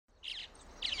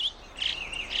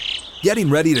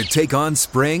Getting ready to take on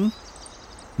spring?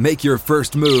 Make your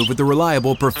first move with the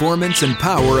reliable performance and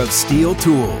power of Steel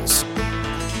tools.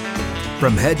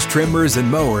 From hedge trimmers and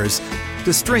mowers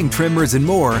to string trimmers and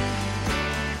more,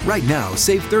 right now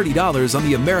save $30 on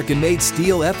the American-made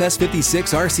Steel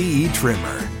FS56 RCE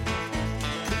trimmer.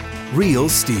 Real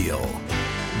Steel.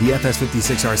 The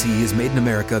FS56 RCE is made in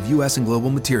America of U.S. and global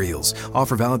materials.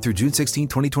 Offer valid through June 16,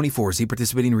 2024. See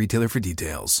participating retailer for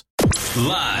details.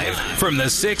 Live from the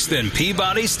 6th and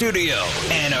Peabody Studio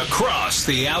and across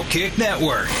the Outkick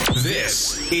Network,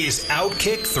 this is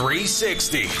Outkick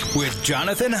 360 with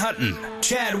Jonathan Hutton,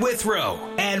 Chad Withrow,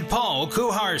 and Paul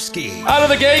Kuharsky. Out of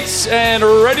the gates and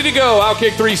ready to go.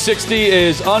 Outkick 360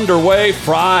 is underway.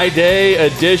 Friday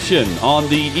edition on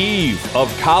the eve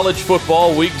of college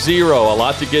football week 0. A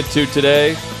lot to get to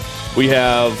today. We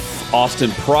have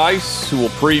Austin Price, who will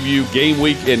preview game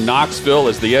week in Knoxville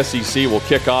as the SEC will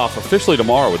kick off officially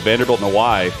tomorrow with Vanderbilt and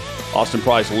Hawaii. Austin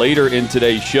Price later in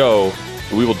today's show.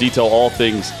 We will detail all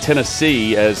things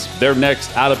Tennessee as they're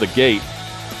next out of the gate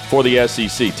for the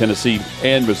SEC, Tennessee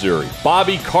and Missouri.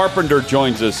 Bobby Carpenter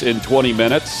joins us in 20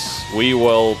 minutes. We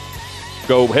will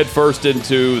go headfirst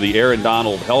into the Aaron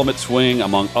Donald helmet swing,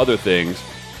 among other things,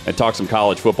 and talk some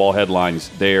college football headlines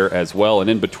there as well. And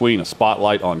in between, a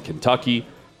spotlight on Kentucky.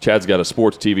 Chad's got a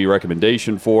sports TV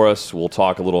recommendation for us. We'll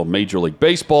talk a little Major League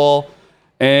Baseball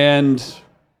and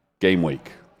game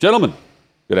week. Gentlemen,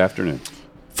 good afternoon.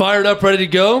 Fired up, ready to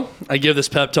go. I give this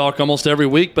pep talk almost every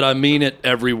week, but I mean it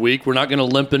every week. We're not going to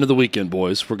limp into the weekend,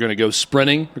 boys. We're going to go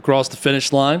sprinting across the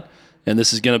finish line, and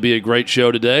this is going to be a great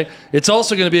show today. It's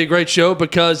also going to be a great show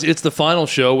because it's the final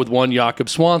show with one Jakob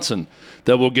Swanson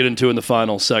that we'll get into in the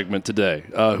final segment today,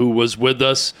 who was with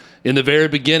us in the very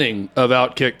beginning of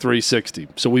Outkick 360.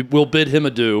 So we will bid him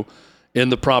adieu in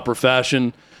the proper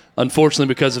fashion. Unfortunately,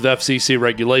 because of FCC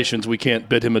regulations, we can't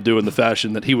bid him adieu in the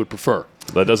fashion that he would prefer.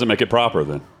 That doesn't make it proper,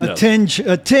 then. A tinge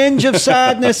of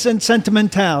sadness and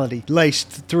sentimentality laced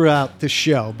throughout the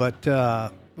show,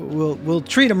 but we'll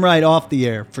treat him right off the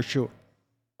air for sure.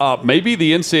 Maybe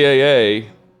the NCAA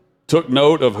took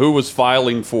note of who was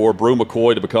filing for Brew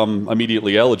McCoy to become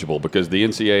immediately eligible, because the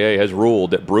NCAA has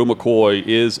ruled that Brew McCoy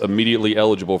is immediately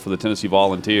eligible for the Tennessee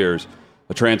Volunteers,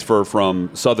 a transfer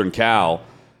from Southern Cal,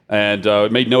 and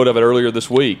made note of it earlier this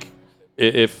week.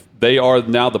 If they are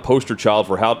now the poster child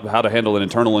for how to handle an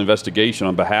internal investigation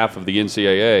on behalf of the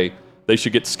NCAA, they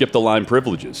should get skip-the-line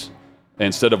privileges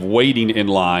instead of waiting in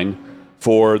line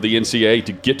for the NCAA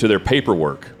to get to their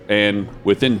paperwork. And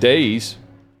within days,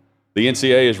 the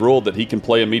NCAA has ruled that he can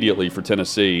play immediately for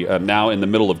Tennessee. Now in the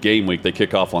middle of game week, they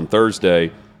kick off on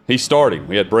Thursday. He's starting.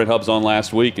 We had Brent Hubbs on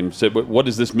last week and said, what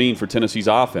does this mean for Tennessee's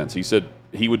offense? He said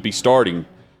he would be starting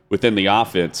within the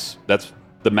offense. That's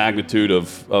the magnitude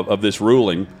of this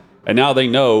ruling. And now they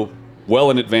know well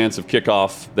in advance of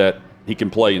kickoff that he can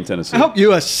play in Tennessee. I hope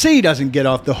USC doesn't get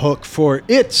off the hook for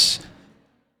its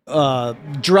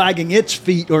dragging its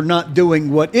feet or not doing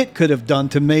what it could have done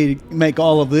to make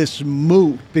all of this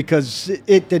move, because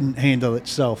it didn't handle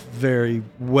itself very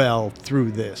well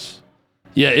through this.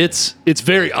 Yeah, it's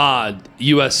very odd,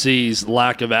 USC's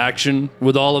lack of action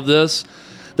with all of this.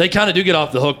 They kind of do get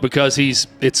off the hook because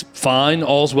it's fine,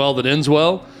 all's well that ends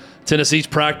well. Tennessee's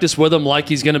practiced with him like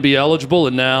he's going to be eligible,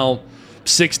 and now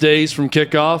 6 days from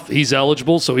kickoff, he's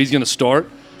eligible, so he's going to start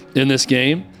in this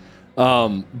game.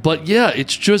 But yeah,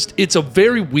 it's a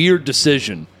very weird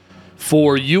decision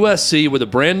for USC with a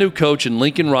brand new coach in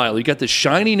Lincoln Riley. You got this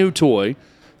shiny new toy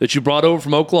that you brought over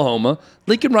from Oklahoma.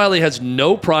 Lincoln Riley has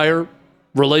no prior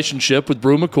relationship with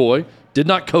Brew McCoy, did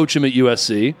not coach him at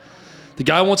USC. The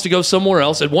guy wants to go somewhere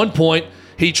else. At one point,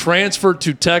 he transferred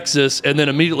to Texas and then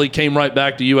immediately came right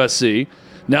back to USC.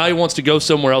 Now he wants to go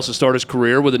somewhere else to start his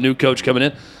career with a new coach coming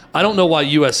in. I don't know why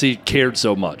USC cared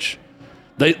so much.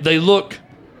 They look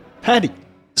petty,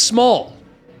 small.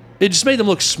 It just made them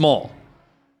look small.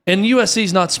 And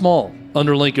USC's not small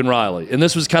under Lincoln Riley. And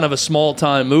this was kind of a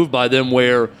small-time move by them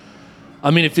where,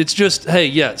 I mean, if it's just, hey,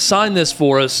 yeah, sign this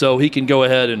for us so he can go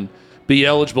ahead and be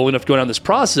eligible enough to go down this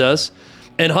process.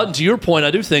 And Hutton, to your point,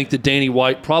 I do think that Danny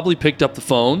White probably picked up the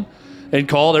phone and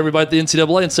called everybody at the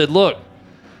NCAA and said, look,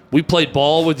 we played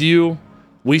ball with you.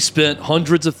 We spent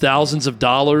hundreds of thousands of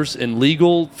dollars in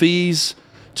legal fees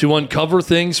to uncover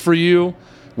things for you.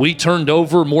 We turned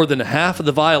over more than half of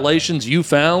the violations you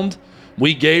found.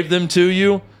 We gave them to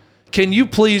you. Can you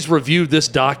please review this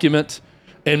document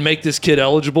and make this kid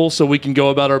eligible so we can go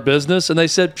about our business? And they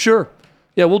said, sure.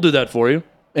 Yeah, we'll do that for you.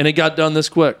 And it got done this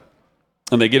quick.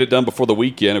 And they get it done before the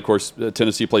weekend. Of course,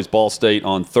 Tennessee plays Ball State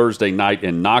on Thursday night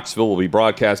in Knoxville. We'll be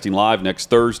broadcasting live next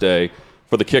Thursday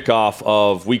for the kickoff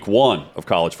of Week 1 of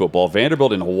college football.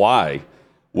 Vanderbilt and Hawaii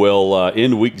will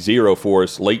end week 0 for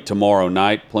us late tomorrow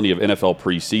night. Plenty of NFL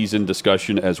preseason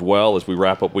discussion as well as we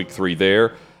wrap up week 3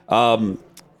 there.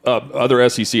 Other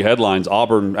SEC headlines,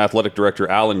 Auburn Athletic Director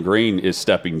Alan Green is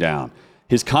stepping down.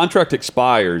 His contract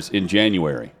expires in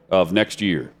January of next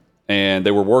year. And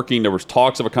there was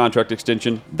talks of a contract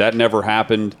extension. That never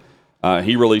happened.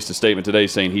 He released a statement today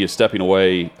saying he is stepping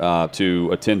away to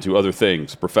attend to other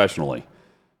things professionally,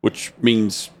 which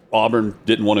means Auburn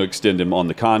didn't want to extend him on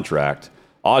the contract.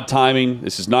 Odd timing.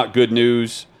 This is not good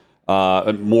news.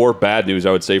 More bad news,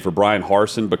 I would say, for Brian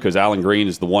Harsin, because Alan Green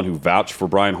is the one who vouched for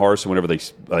Brian Harsin whenever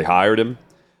they hired him.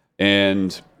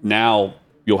 And now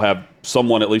you'll have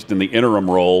someone at least in the interim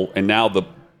role, and now the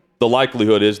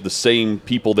likelihood is the same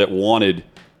people that wanted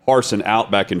Harsin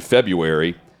out back in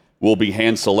February will be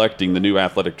hand-selecting the new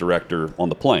athletic director on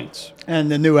the Plains.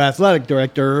 And the new athletic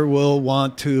director will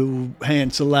want to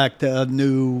hand-select a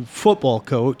new football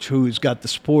coach who's got the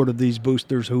support of these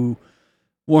boosters who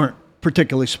weren't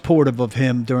particularly supportive of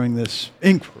him during this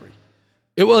inquiry.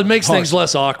 It makes things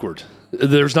less awkward.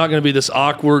 There's not going to be this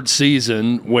awkward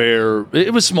season where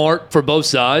it was smart for both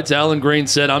sides. Alan Green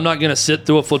said, I'm not going to sit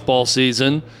through a football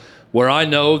season where I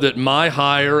know that my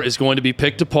hire is going to be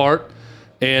picked apart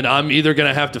and I'm either going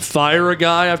to have to fire a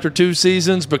guy after 2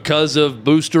 seasons because of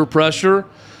booster pressure,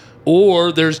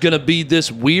 or there's going to be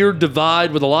this weird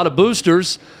divide with a lot of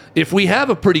boosters. If we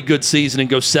have a pretty good season and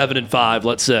go 7-5,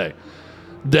 let's say,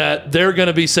 that they're going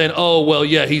to be saying, oh, well,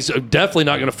 yeah, he's definitely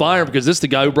not going to fire him because this is the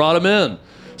guy who brought him in.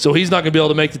 So he's not going to be able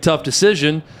to make the tough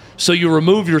decision. So you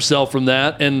remove yourself from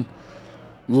that and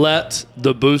let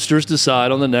the boosters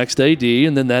decide on the next AD,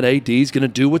 and then that AD is going to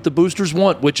do what the boosters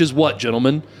want, which is what,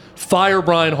 gentlemen? Fire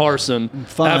Brian Harsin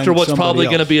after what's probably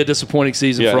going to be a disappointing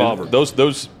season for Auburn.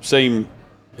 Those same,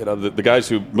 the guys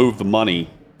who moved the money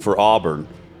for Auburn,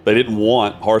 they didn't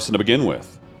want Harsin to begin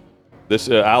with. This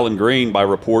Alan Green, by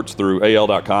reports through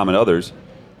AL.com and others,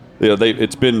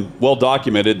 it's been well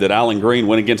documented that Alan Green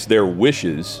went against their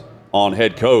wishes on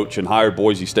head coach and hired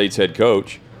Boise State's head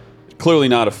coach. Clearly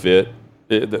not a fit.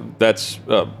 That's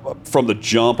from the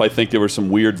jump. I think there were some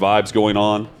weird vibes going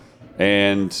on,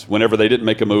 and whenever they didn't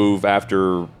make a move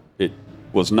after it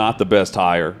was not the best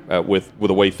hire with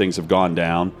the way things have gone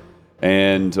down,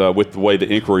 and with the way the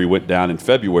inquiry went down in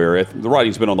February, the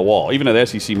writing's been on the wall. Even at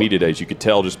SEC Media Days, you could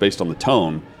tell just based on the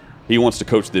tone, he wants to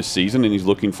coach this season, and he's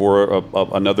looking for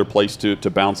another place to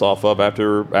bounce off of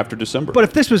after December. But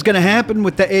if this was going to happen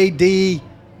with the AD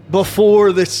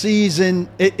before the season,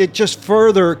 it just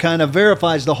further kind of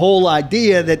verifies the whole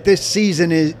idea that this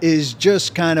season is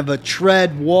just kind of a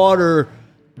tread water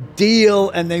deal,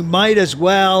 and they might as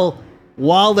well,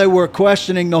 while they were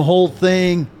questioning the whole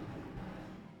thing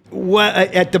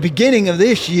at the beginning of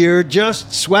this year,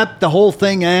 just swept the whole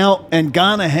thing out and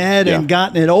gone ahead and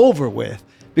gotten it over with.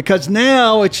 Because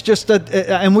now it's just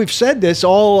and we've said this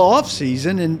all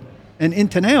offseason and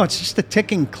into now, it's just a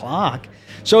ticking clock.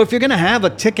 So if you're going to have a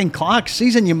ticking clock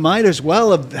season, you might as well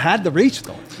have had the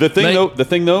restart. The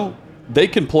thing though, they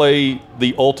can play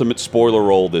the ultimate spoiler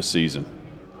role this season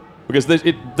because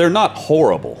they're not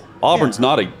horrible. Auburn's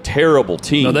not a terrible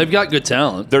team. No, they've got good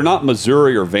talent. They're not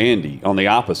Missouri or Vandy on the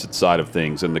opposite side of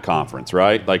things in the conference,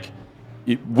 right? Like,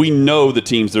 we know the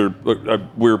teams that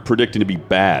we're predicting to be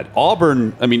bad.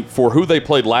 Auburn, I mean, for who they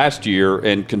played last year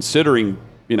and considering,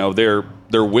 their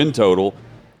win total,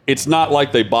 it's not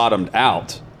like they bottomed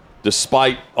out,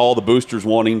 despite all the boosters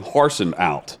wanting Harsin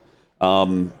out.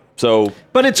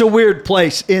 But it's a weird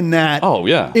place in that. Oh,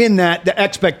 yeah. In that the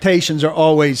expectations are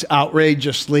always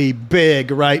outrageously big,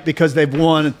 right? Because they've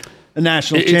won a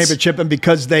national championship and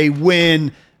because they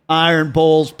win Iron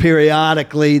Bowls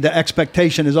periodically, the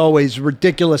expectation is always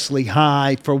ridiculously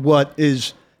high for what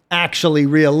is actually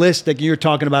realistic. You're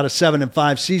talking about a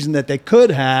 7-5 season that they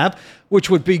could have, which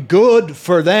would be good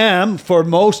for them, for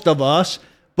most of us,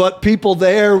 but people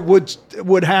there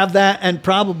would have that and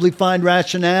probably find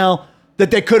rationale that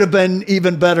they could have been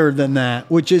even better than that,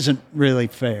 which isn't really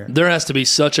fair. There has to be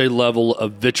such a level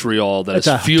of vitriol that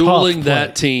is fueling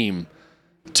that team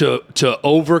to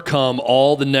overcome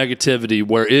all the negativity,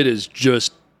 where it is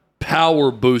just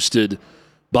power boosted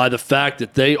by the fact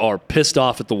that they are pissed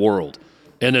off at the world,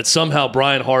 and that somehow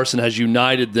Brian Harsin has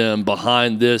united them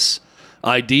behind this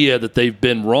idea that they've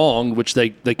been wrong, which they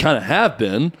kind of have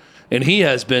been, and he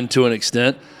has been to an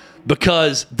extent,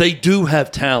 because they do have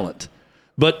talent.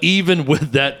 But even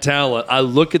with that talent, I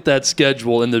look at that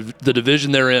schedule and the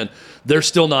division they're in, they're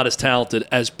still not as talented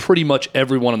as pretty much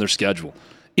everyone on their schedule.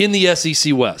 In the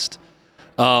SEC West,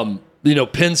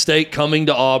 Penn State coming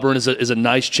to Auburn is a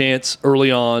nice chance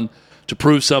early on to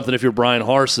prove something if you're Brian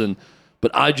Harsin.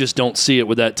 but I just don't see it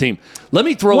with that team. Let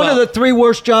me throw one out of the 3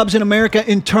 worst jobs in America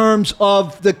in terms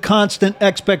of the constant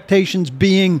expectations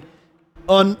being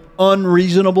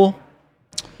unreasonable.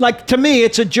 Like, to me,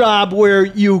 it's a job where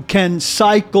you can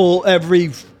cycle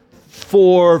every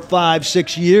 4, 5,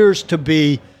 6 years to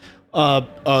be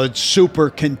a super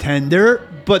contender,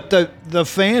 but the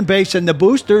fan base and the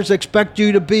boosters expect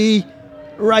you to be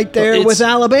right there with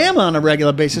Alabama on a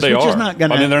regular basis, which is not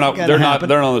going to. I mean, they're not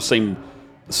on the same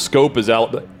scope as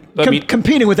Alabama.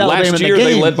 Competing with Alabama last in year, the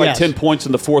game, they led by yes. 10 points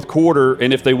in the fourth quarter,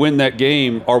 and if they win that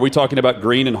game, are we talking about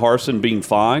Green and Harsin being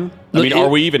fine? Are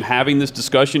we even having this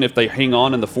discussion if they hang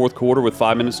on in the fourth quarter with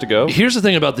 5 minutes to go? Here's the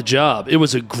thing about the job. It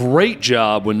was a great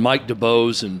job when Mike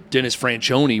DeBose and Dennis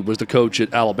Franchione was the coach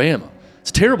at Alabama. It's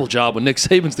a terrible job when Nick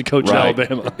Saban's the coach at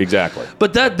Alabama. Exactly.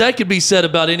 But that could be said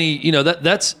about any,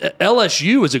 that's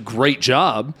LSU is a great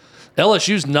job.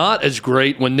 LSU's not as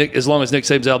great as long as Nick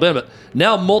Saban's Alabama.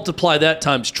 Now multiply that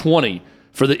times 20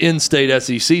 for the in-state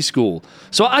SEC school.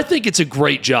 So I think it's a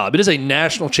great job. It is a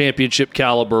national championship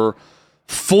caliber,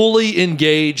 fully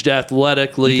engaged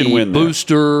athletically, You can win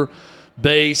booster,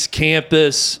 base,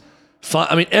 campus.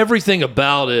 I mean, everything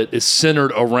about it is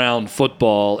centered around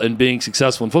football and being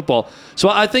successful in football. So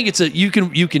I think it's you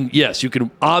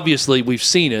can obviously, we've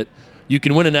seen it. You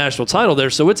can win a national title there.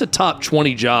 So it's a top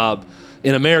 20 job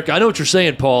in America. I know what you're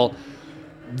saying, Paul.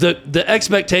 The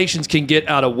expectations can get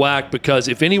out of whack because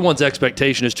if anyone's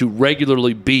expectation is to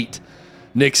regularly beat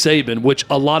Nick Saban, which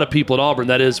a lot of people at Auburn,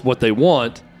 that is what they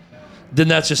want, then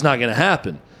that's just not going to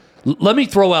happen. Let me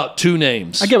throw out 2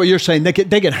 names. I get what you're saying. They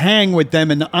could hang with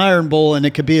them in the Iron Bowl, and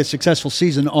it could be a successful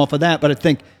season off of that. But I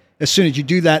think as soon as you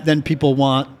do that, then people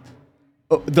want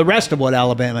the rest of what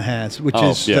Alabama has, which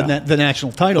is the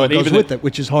national title goes with it,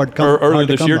 which is hard to come by. Earlier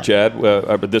this year, Chad,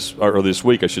 or this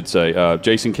week, I should say,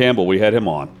 Jason Campbell, we had him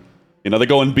on. They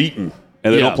go unbeaten,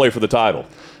 and they don't play for the title.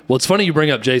 Well, it's funny you bring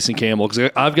up Jason Campbell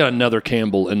because I've got another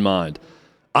Campbell in mind.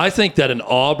 I think that in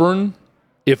Auburn,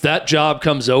 if that job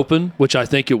comes open, which I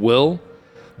think it will,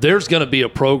 there's going to be a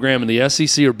program in the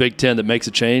SEC or Big Ten that makes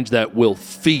a change that will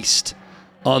feast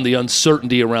on the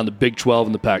uncertainty around the Big 12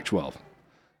 and the Pac-12.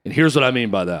 And here's what I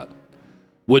mean by that.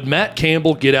 Would Matt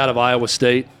Campbell get out of Iowa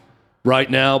State right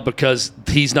now because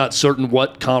he's not certain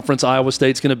what conference Iowa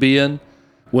State's going to be in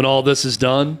when all this is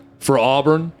done for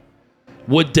Auburn?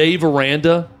 Would Dave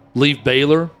Aranda leave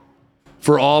Baylor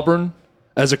for Auburn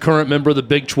as a current member of the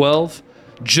Big 12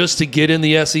 just to get in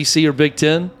the SEC or Big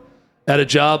 10 at a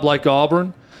job like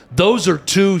Auburn? Those are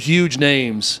 2 huge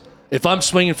names, if I'm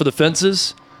swinging for the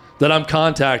fences, that I'm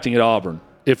contacting at Auburn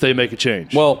if they make a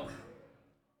change. Well,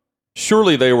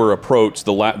 surely they were approached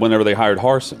whenever they hired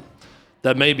Harsin.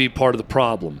 That may be part of the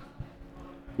problem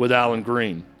with Allen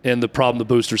Green and the problem the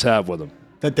boosters have with him.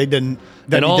 That they didn't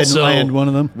land one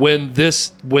of them. When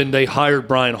they hired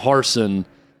Brian Harsin,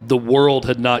 the world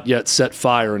had not yet set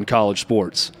fire in college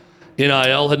sports.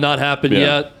 NIL had not happened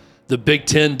yet. The Big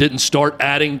Ten didn't start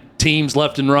adding teams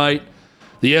left and right.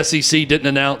 The SEC didn't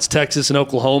announce Texas and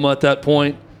Oklahoma at that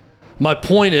point. My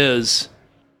point is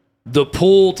the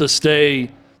pull to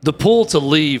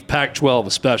leave Pac-12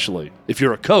 especially, if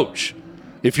you're a coach,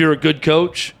 if you're a good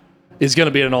coach, is going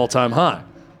to be at an all-time high.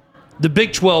 The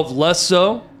Big 12 less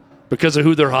so because of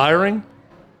who they're hiring.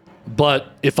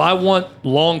 But if I want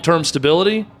long-term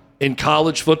stability in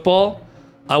college football,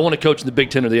 I want to coach in the Big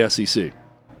Ten or the SEC.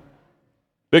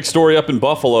 Big story up in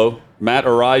Buffalo. Matt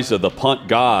Araiza, the punt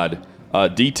god,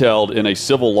 detailed in a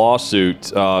civil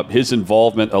lawsuit his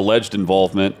alleged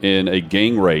involvement in a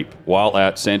gang rape while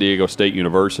at San Diego State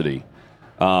University.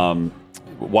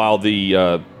 While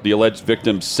the alleged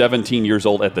victim, 17 years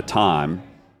old at the time,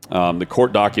 the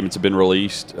court documents have been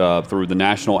released through the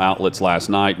national outlets last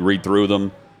night. Read through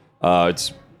them.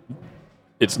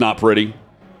 It's not pretty.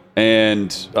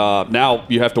 And now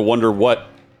you have to wonder what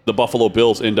the Buffalo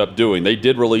Bills end up doing. They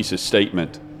did release a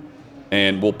statement,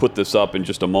 and we'll put this up in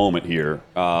just a moment here,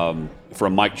 from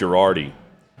Mike Girardi.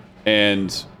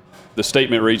 And the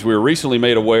statement reads, "We were recently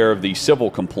made aware of the civil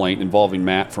complaint involving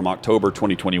Matt from October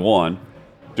 2021.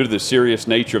 Due to the serious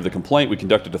nature of the complaint, we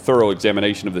conducted a thorough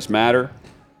examination of this matter.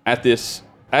 As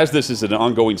this is an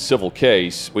ongoing civil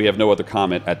case, we have no other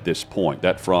comment at this point."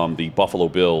 That from the Buffalo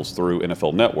Bills through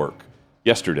NFL Network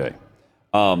yesterday.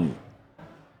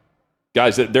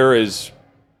 Guys,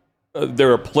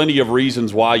 there are plenty of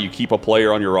reasons why you keep a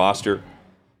player on your roster,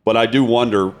 but I do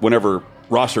wonder whenever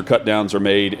roster cutdowns are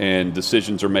made and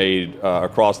decisions are made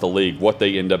across the league, what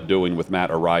they end up doing with Matt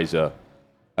Araiza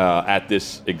at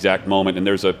this exact moment. And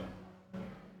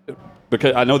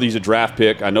because I know he's a draft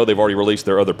pick. I know they've already released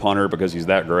their other punter because he's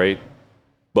that great,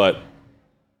 but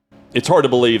it's hard to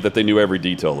believe that they knew every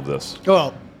detail of this.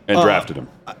 Well, and drafted him.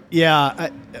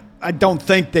 I don't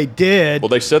think they did. Well,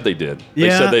 they said they did. They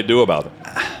Yeah. said they knew about it.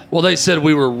 Well, they said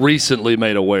we were recently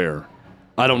made aware.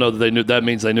 I don't know that they knew. That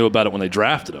means they knew about it when they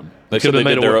drafted him. They said they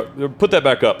did. Put that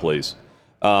back up, please.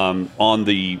 On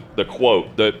the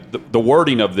quote, the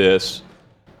wording of this,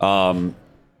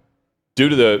 due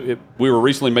to we were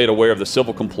recently made aware of the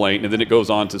civil complaint, and then it goes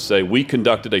on to say we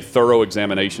conducted a thorough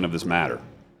examination of this matter,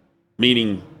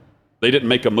 meaning they didn't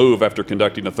make a move after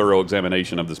conducting a thorough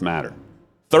examination of this matter.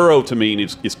 Thorough to me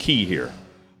is key here.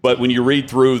 But when you read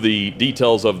through the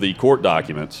details of the court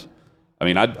documents, I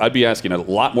mean, I'd be asking a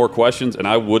lot more questions, and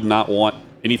I would not want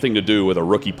anything to do with a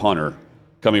rookie punter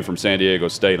coming from San Diego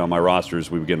State on my roster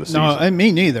as we begin the season. No,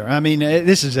 me neither. I mean,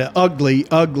 this is an ugly,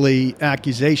 ugly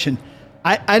accusation.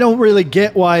 I don't really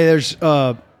get why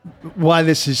why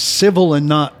this is civil and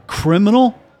not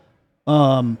criminal.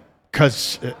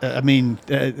 Because I mean,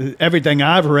 everything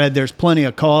I've read, there's plenty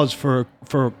of cause for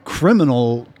a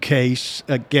criminal case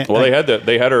against. Well,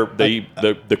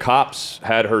 the cops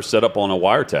had her set up on a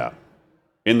wiretap.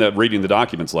 In reading the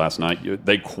documents last night,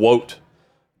 they quote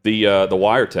the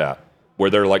wiretap where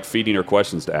they're like feeding her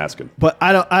questions to ask him. But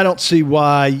I don't see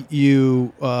why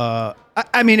you.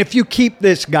 I mean, if you keep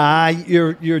this guy,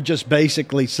 you're just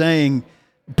basically saying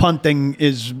punting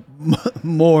is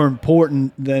more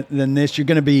important than this. You're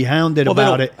going to be hounded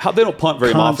about it. They don't punt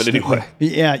very often anyway.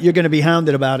 Yeah, you're going to be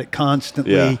hounded about it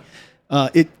constantly. Yeah.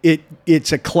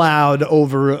 It's a cloud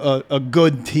over a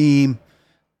good team.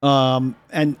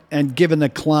 And given the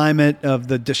climate of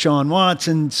the Deshaun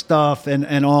Watson stuff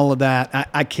and all of that,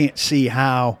 I can't see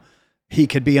how he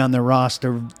could be on the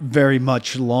roster very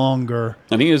much longer.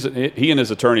 And he and his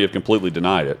attorney have completely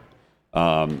denied it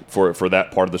for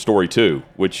that part of the story too,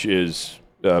 which is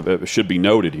should be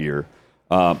noted here.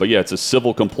 But yeah, it's a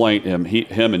civil complaint.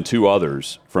 Him and two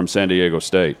others from San Diego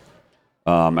State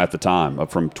at the time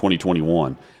from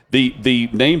 2021. The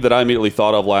name that I immediately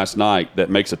thought of last night that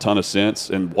makes a ton of sense,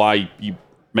 and why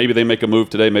maybe they make a move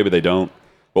today, maybe they don't,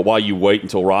 but why you wait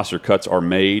until roster cuts are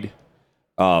made.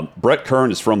 Brett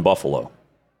Kern is from Buffalo,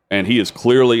 and he is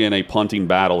clearly in a punting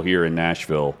battle here in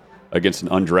Nashville against an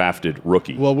undrafted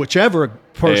rookie. Well, whichever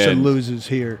person loses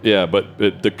here. Yeah, but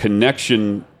the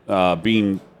connection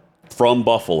being from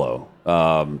Buffalo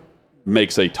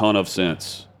makes a ton of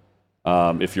sense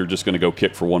if you're just going to go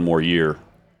kick for one more year.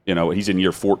 You know, he's in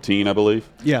year 14, I believe.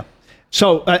 Yeah.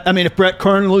 So, I mean, if Brett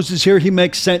Kern loses here, he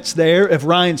makes sense there. If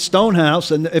Ryan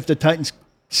Stonehouse, and if the Titans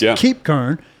keep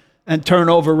Kern and turn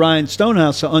over Ryan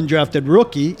Stonehouse, an undrafted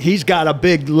rookie, he's got a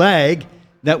big leg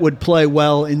that would play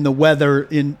well in the weather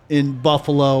in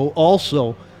Buffalo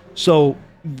also. So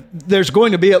there's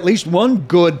going to be at least one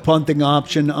good punting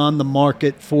option on the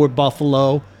market for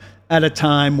Buffalo at a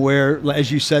time where,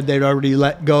 as you said, they'd already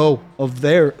let go of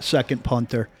their second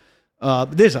punter.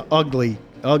 This is an ugly,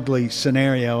 ugly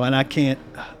scenario, and I can't.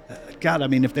 God, I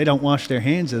mean, if they don't wash their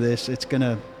hands of this, it's going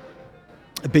to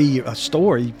be a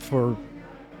story for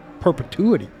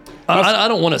perpetuity. I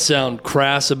don't want to sound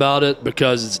crass about it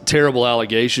because it's a terrible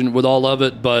allegation with all of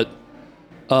it, but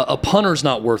a punter's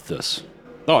not worth this.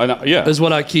 Oh, yeah, is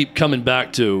what I keep coming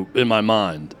back to in my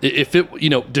mind. If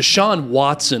Deshaun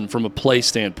Watson from a play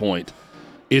standpoint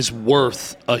is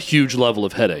worth a huge level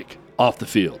of headache off the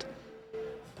field.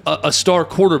 A star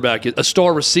quarterback, a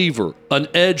star receiver, an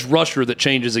edge rusher that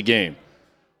changes a game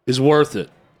is worth it.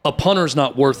 A punter's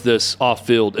not worth this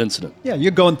off-field incident. Yeah,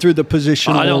 you're going through the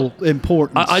positional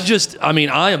importance.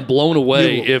 I am blown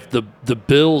away if the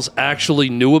Bills actually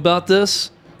knew about this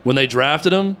when they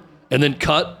drafted him and then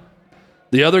cut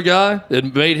the other guy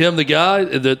and made him the guy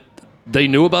that they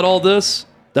knew about all this.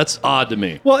 That's odd to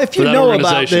me. Well, if you know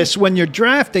about this when you're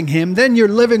drafting him, then you're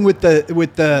living with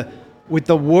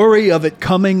the worry of it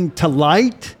coming to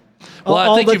light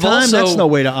all the time. That's no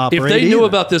way to operate. If they knew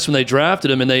about this when they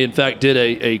drafted him and they, in fact, did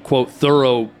a quote,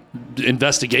 thorough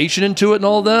investigation into it and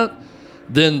all that,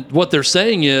 then what they're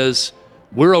saying is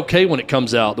we're okay when it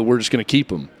comes out that we're just going to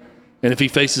keep him. And if he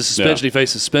faces suspension, he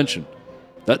faces suspension.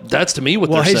 That's to me what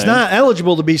they're saying. Well, he's not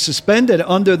eligible to be suspended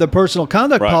under the personal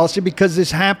conduct policy because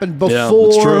this happened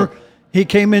before he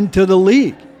came into the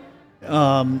league.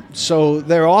 So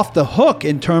they're off the hook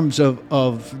in terms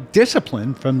of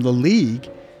discipline from the league.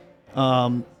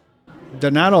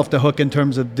 They're not off the hook in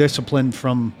terms of discipline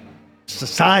from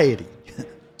society.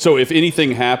 So if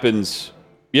anything happens,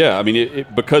 I mean,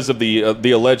 because of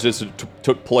the alleged incident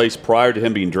took place prior to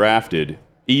him being drafted,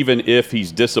 even if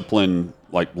he's disciplined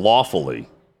like lawfully,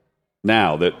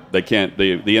 now that they can't,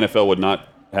 the NFL would not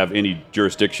have any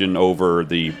jurisdiction over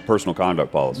the personal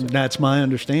conduct policy. That's my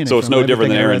understanding. So it's no different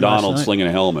than Aaron Donald slinging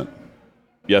a helmet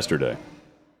yesterday.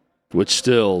 which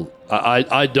still,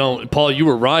 I don't. Paul, you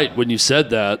were right when you said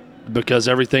that, because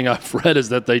everything I've read is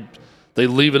that they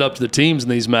leave it up to the teams in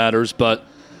these matters. But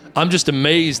I'm just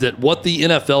amazed at what the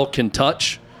NFL can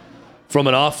touch from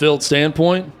an off-field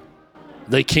standpoint.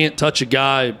 They can't touch a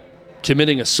guy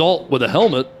committing assault with a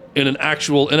helmet in an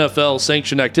actual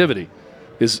NFL-sanctioned activity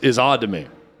is odd to me.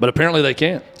 But apparently they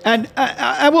can. And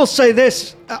I will say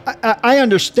this. I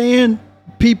understand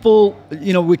people,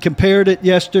 we compared it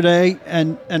yesterday,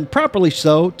 and properly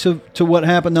so, to what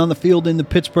happened on the field in the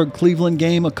Pittsburgh-Cleveland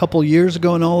game a couple years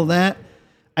ago and all of that.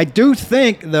 I do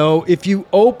think, though, if you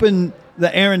open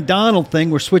the Aaron Donald thing,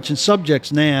 we're switching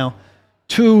subjects now,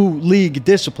 to league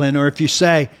discipline, or if you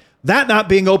say that not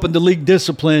being open to league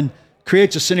discipline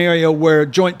creates a scenario where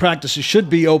joint practices should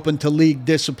be open to league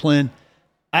discipline,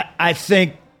 I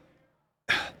think,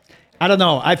 I don't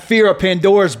know, I fear a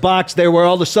Pandora's box there where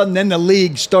all of a sudden then the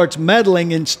league starts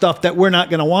meddling in stuff that we're not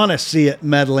going to want to see it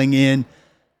meddling in,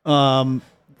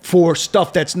 for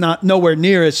stuff that's not nowhere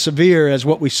near as severe as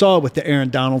what we saw with the Aaron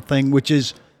Donald thing, which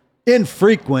is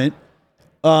infrequent.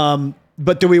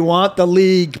 But do we want the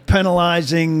league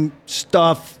penalizing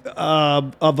stuff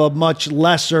of a much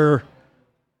lesser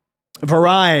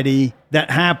variety that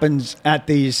happens at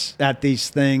these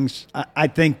things? I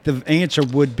think the answer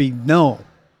would be no.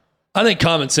 I think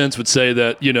common sense would say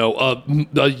that,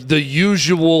 the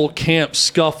usual camp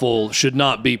scuffle should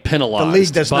not be penalized. The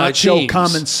league does not show teams.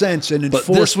 common sense in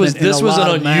enforcement. But this was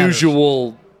an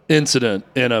unusual incident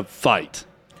in a fight.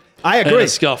 I agree. And a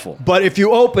scuffle. But if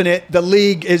you open it, the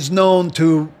league is known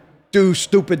to do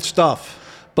stupid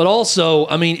stuff. But also,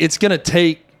 it's going to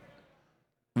take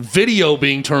video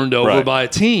being turned over by a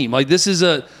team. Like this is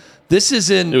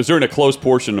in. It was during a close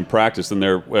portion of practice, and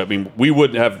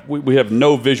we have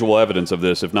no visual evidence of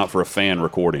this if not for a fan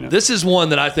recording it. This is one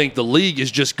that I think the league is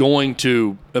just going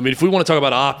to. If we want to talk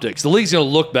about optics, the league's going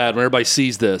to look bad when everybody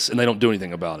sees this and they don't do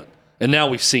anything about it. And now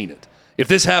we've seen it. If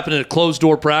this happened in a closed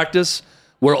door practice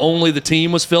where only the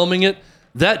team was filming it,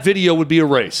 that video would be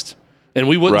erased, and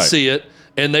we wouldn't see it.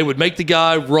 And they would make the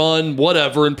guy run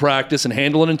whatever in practice and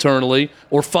handle it internally,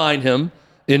 or fine him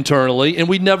internally, and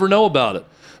we'd never know about it.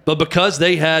 But because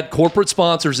they had corporate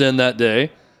sponsors in that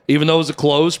day, even though it was a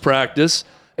closed practice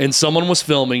and someone was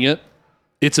filming it,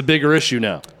 it's a bigger issue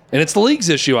now. And it's the league's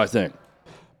issue, I think.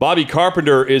 Bobby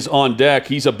Carpenter is on deck.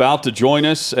 He's about to join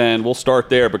us, and we'll start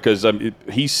there because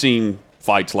he's seen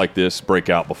fights like this break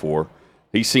out before.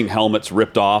 He's seen helmets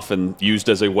ripped off and used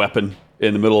as a weapon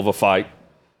in the middle of a fight.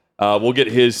 We'll get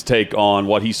his take on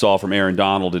what he saw from Aaron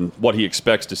Donald and what he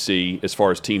expects to see as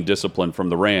far as team discipline from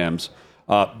the Rams.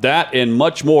 That and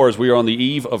much more as we are on the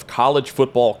eve of college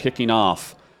football kicking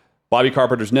off. Bobby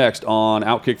Carpenter's next on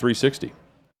Outkick 360.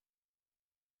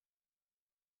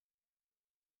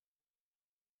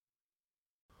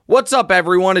 What's up,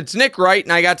 everyone? It's Nick Wright,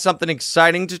 and I got something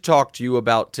exciting to talk to you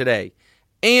about today.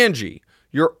 Angie,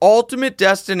 your ultimate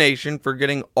destination for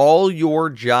getting all your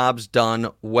jobs done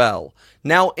well.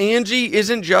 Now, Angie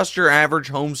isn't just your average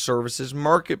home services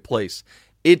marketplace.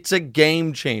 It's a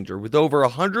game changer with over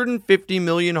 150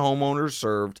 million homeowners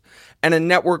served and a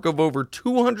network of over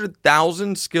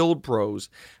 200,000 skilled pros.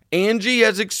 Angie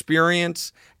has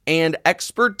experience and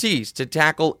expertise to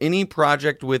tackle any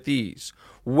project with ease.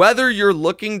 Whether you're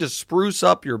looking to spruce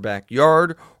up your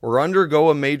backyard or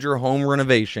undergo a major home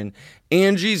renovation,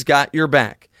 Angie's got your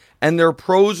back. And their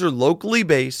pros are locally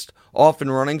based,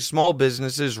 often running small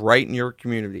businesses right in your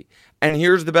community. And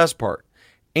here's the best part.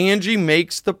 Angie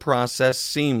makes the process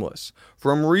seamless.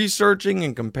 From researching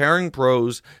and comparing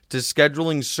pros to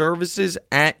scheduling services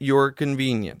at your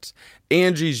convenience.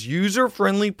 Angie's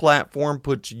user-friendly platform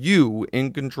puts you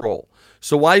in control.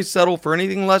 So why settle for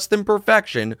anything less than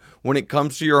perfection when it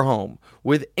comes to your home?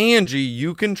 With Angie,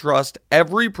 you can trust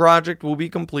every project will be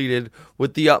completed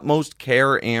with the utmost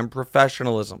care and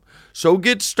professionalism. So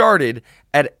get started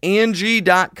at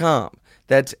Angie.com.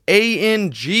 That's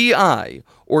ANGI,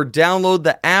 or download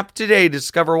the app today to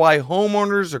discover why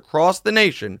homeowners across the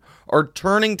nation are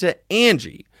turning to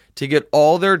Angie to get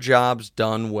all their jobs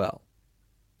done well.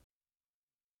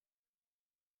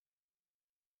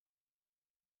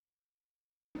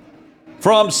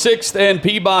 From 6th and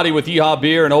Peabody with Yeehaw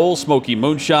Beer and Old Smoky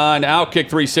Moonshine, Outkick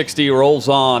 360 rolls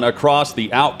on across the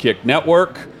Outkick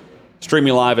network.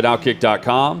 Streaming live at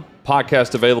Outkick.com.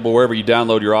 Podcast available wherever you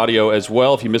download your audio as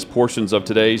well if you miss portions of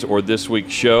today's or this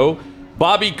week's show.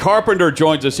 Bobby Carpenter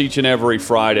joins us each and every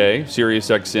Friday,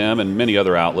 SiriusXM and many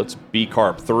other outlets.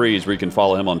 BCarp3 is where you can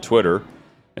follow him on Twitter.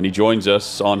 And he joins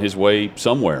us on his way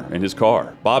somewhere in his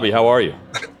car. Bobby, how are you?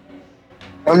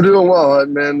 I'm doing well,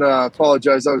 man.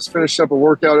 Apologize. I was finishing up a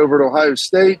workout over at Ohio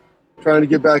State. trying to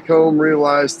get back home,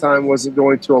 realized time wasn't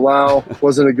going to allow,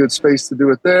 wasn't a good space to do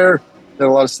it there. Had a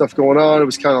lot of stuff going on. It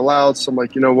was kind of loud. So I'm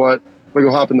like, you know what? I'm going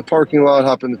to go hop in the parking lot,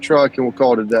 hop in the truck, and we'll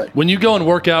call it a day. When you go and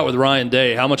work out with Ryan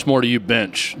Day, how much more do you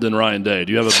bench than Ryan Day?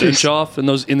 Do you have a bench off in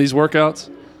these workouts?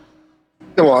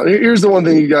 Come on. Here's the one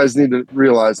thing you guys need to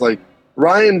realize. Like,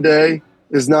 Ryan Day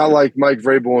is not like Mike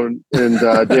Vrabel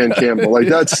and Dan Campbell. Like,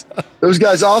 that's those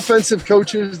guys, offensive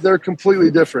coaches, they're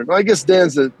completely different. I guess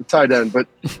Dan's the tight end, but,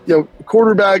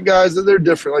 quarterback guys, they're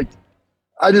different. Like,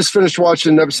 I just finished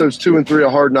watching episodes 2 and 3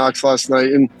 of Hard Knocks last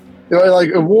night, and,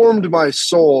 it warmed my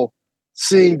soul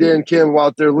seeing Dan Campbell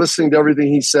out there, listening to everything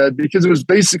he said, because it was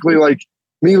basically like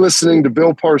me listening to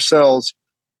Bill Parcells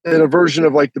in a version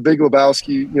of like the Big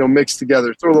Lebowski, mixed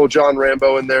together. Throw a little John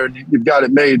Rambo in there and you've got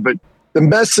it made. But the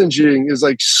messaging is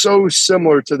like so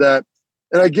similar to that.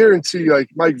 And I guarantee you, like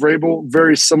Mike Vrabel,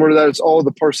 very similar to that. It's all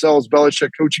the Parcells,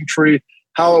 Belichick coaching tree,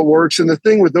 how it works. And the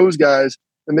thing with those guys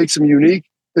that makes them unique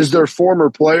is they're former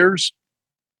players.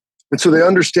 And so they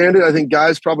understand it. I think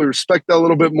guys probably respect that a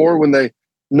little bit more when they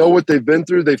know what they've been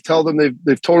through. They've told them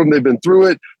they've been through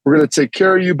it. We're going to take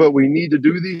care of you, but we need to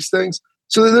do these things.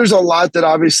 So there's a lot that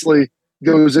obviously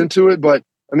goes into it. But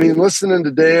I mean, listening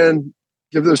to Dan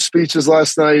give those speeches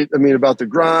last night, about the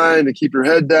grind and keep your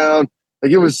head down,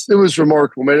 like it was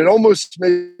remarkable, man. It almost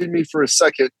made me for a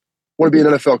second want to be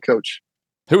an NFL coach.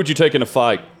 Who would you take in a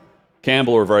fight,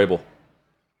 Campbell or Vrabel?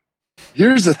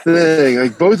 Here's the thing: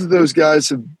 like both of those guys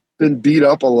have been beat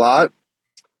up a lot.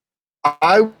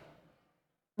 I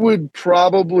would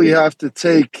probably have to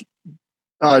take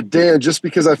Dan just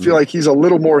because I feel like he's a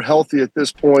little more healthy at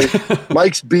this point.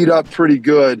 Mike's beat up pretty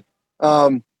good.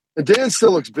 And Dan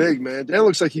still looks big, man. Dan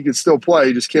looks like he can still play.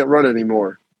 He just can't run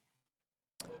anymore.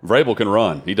 Vrabel can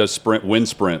run. He does wind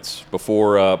sprints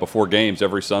before games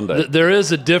every Sunday. There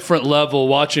is a different level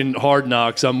watching Hard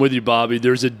Knocks. I'm with you, Bobby.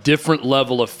 There's a different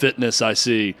level of fitness I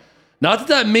see. Not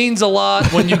that means a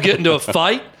lot when you get into a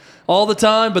fight all the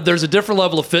time, but there's a different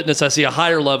level of fitness. I see a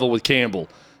higher level with Campbell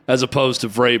as opposed to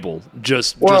Vrabel,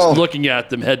 just looking at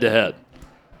them head to head.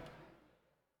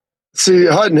 See,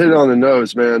 Hutton hit it on the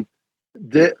nose, man.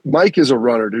 Mike is a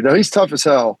runner, dude. Now, he's tough as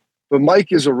hell, but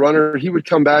Mike is a runner. He would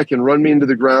come back and run me into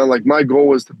the ground. Like, my goal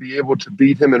was to be able to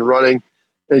beat him in running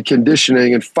and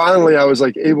conditioning, and finally I was,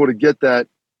 like, able to get that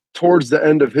towards the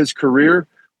end of his career.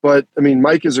 But,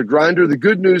 Mike is a grinder. The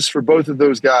good news for both of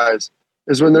those guys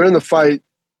is when they're in the fight,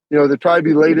 they'd probably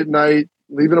be late at night,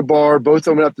 leaving a bar. Both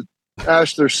of them have to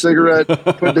ash their cigarette,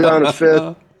 put down a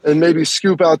fifth, and maybe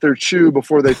scoop out their chew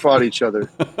before they fought each other.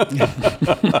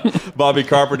 Bobby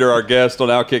Carpenter, our guest on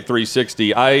Outkick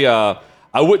 360. I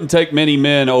wouldn't take many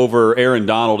men over Aaron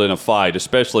Donald in a fight,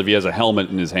 especially if he has a helmet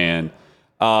in his hand.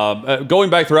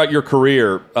 Going back throughout your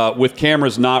career, with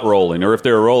cameras not rolling, or if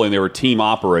they were rolling, they were team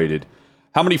operated.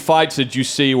 How many fights did you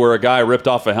see where a guy ripped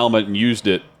off a helmet and used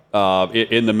it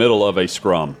in the middle of a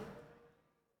scrum?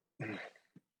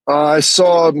 I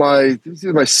saw my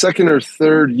second or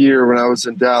third year when I was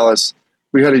in Dallas.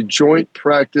 We had a joint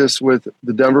practice with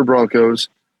the Denver Broncos.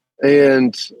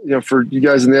 And, for you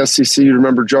guys in the SEC, you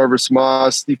remember Jarvis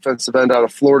Moss, defensive end out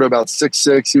of Florida, about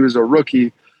 6'6". He was a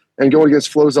rookie, and going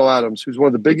against Flozell Adams, who's one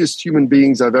of the biggest human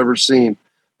beings I've ever seen.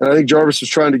 And I think Jarvis was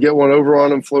trying to get one over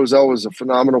on him. Flozell was a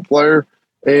phenomenal player.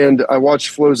 And I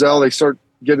watched Flozell. They start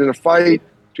getting in a fight.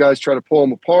 Guys try to pull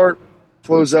him apart.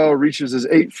 Flozell reaches his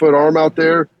 8-foot arm out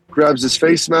there, grabs his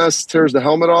face mask, tears the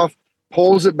helmet off,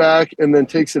 pulls it back, and then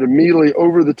takes it immediately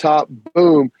over the top,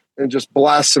 boom, and just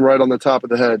blasts him right on the top of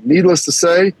the head. Needless to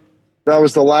say, it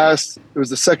was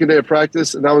the second day of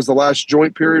practice, and that was the last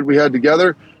joint period we had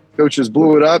together. Coaches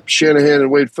blew it up. Shanahan and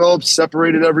Wade Phillips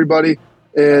separated everybody,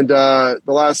 and the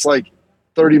last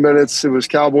 30 minutes, it was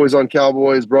Cowboys on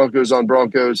Cowboys, Broncos on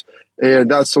Broncos, and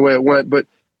that's the way it went. But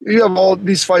you have all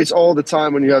these fights all the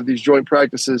time when you have these joint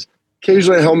practices.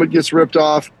 Occasionally a helmet gets ripped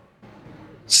off.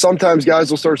 Sometimes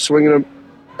guys will start swinging them.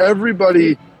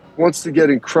 Everybody wants to get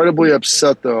incredibly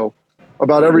upset, though,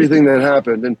 about everything that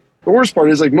happened. And the worst part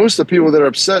is, most of the people that are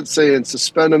upset saying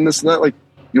suspend them, this and that,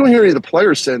 you don't hear any of the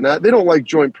players saying that. They don't like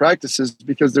joint practices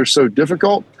because they're so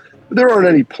difficult. But there aren't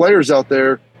any players out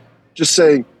there just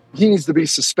saying he needs to be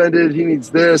suspended, he needs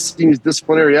this, he needs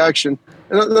disciplinary action.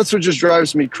 And that's what just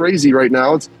drives me crazy right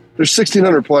now. There's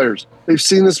 1,600 players. They've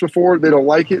seen this before. They don't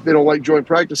like it. They don't like joint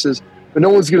practices. But no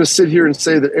one's going to sit here and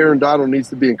say that Aaron Donald needs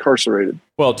to be incarcerated.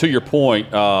 Well, to your point,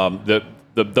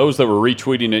 those that were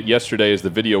retweeting it yesterday as the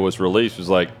video was released was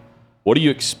like, what do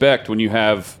you expect when you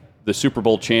have the Super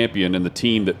Bowl champion and the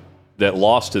team that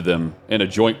lost to them in a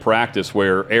joint practice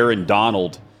where Aaron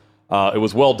Donald, it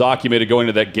was well documented going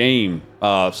into that game,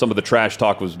 some of the trash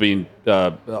talk was being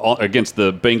against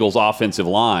the Bengals offensive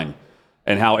line.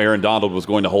 and how Aaron Donald was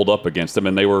going to hold up against them,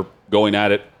 and they were going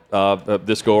at it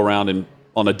this go around and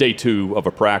on a day 2 of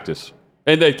a practice.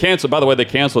 And they canceled. By the way, they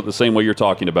canceled it the same way you're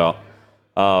talking about.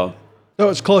 So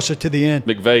it's closer to the end.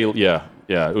 McVay,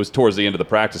 yeah, it was towards the end of the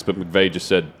practice, but McVay just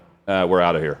said, "We're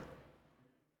out of here."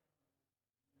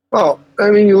 Well, I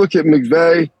mean, you look at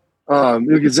McVay,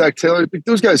 you look at Zach Taylor.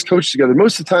 Those guys coach together.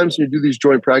 Most of the times when you do these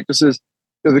joint practices,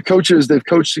 the coaches, they've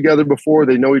coached together before.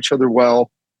 They know each other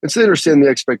well, and so they understand the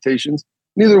expectations.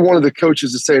 Neither one of the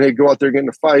coaches is saying, "Hey, go out there and get in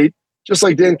a fight." Just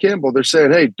like Dan Campbell, they're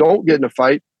saying, "Hey, don't get in a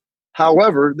fight."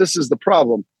 However, this is the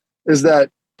problem, is that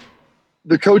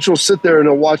the coach will sit there and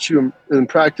he'll watch you in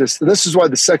practice. And this is why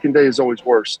the second day is always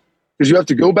worse, because you have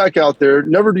to go back out there.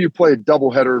 Never do you play a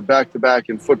doubleheader back-to-back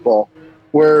in football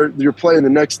where you're playing the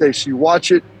next day. So you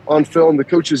watch it on film. The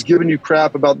coach is giving you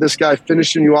crap about this guy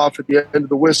finishing you off at the end of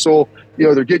the whistle.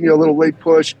 They're getting you a little late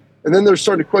push. And then they're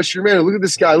starting to question your man. Look at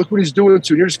this guy. Look what he's doing to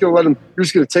you. And you're just going to let him – you're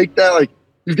just going to take that. Like,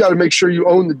 you've got to make sure you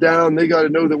own the down. They got to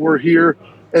know that we're here.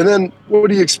 And then what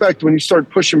do you expect when you start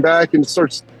pushing back and it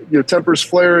starts, tempers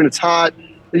flare and it's hot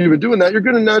and you've been doing that? You're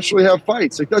going to naturally have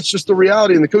fights. Like, that's just the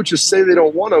reality. And the coaches say they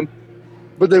don't want them,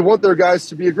 but they want their guys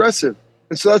to be aggressive.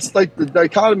 And so that's like the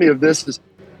dichotomy of this is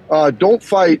don't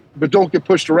fight, but don't get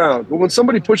pushed around. But when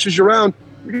somebody pushes you around,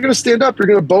 you're going to stand up. You're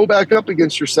going to bow back up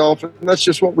against yourself. And that's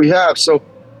just what we have. So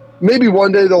maybe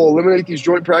one day they'll eliminate these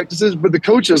joint practices, but the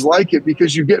coaches like it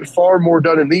because you get far more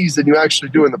done in these than you actually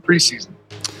do in the preseason.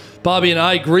 Bobby, and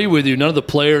I agree with you. None of the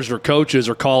players or coaches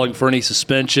are calling for any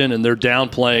suspension, and they're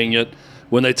downplaying it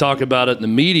when they talk about it in the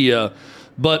media.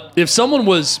 But if someone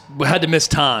had to miss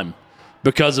time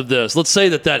because of this, let's say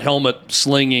that helmet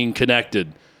slinging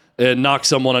connected and knocked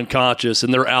someone unconscious,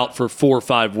 and they're out for 4 or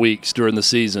 5 weeks during the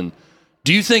season,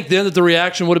 do you think then that the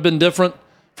reaction would have been different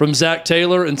from Zach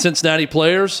Taylor and Cincinnati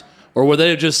players? Or would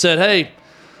they have just said, hey,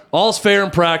 all's fair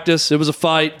in practice, it was a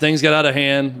fight, things got out of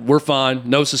hand, we're fine,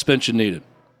 no suspension needed?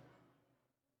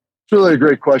 It's really a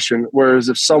great question. Whereas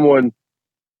if someone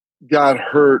got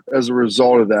hurt as a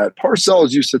result of that,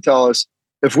 Parcells used to tell us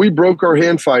if we broke our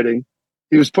hand fighting,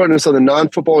 he was putting us on the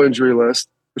non-football injury list,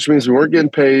 which means we weren't getting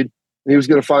paid, and he was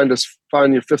going to fine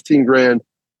you $15,000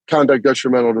 conduct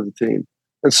detrimental to the team.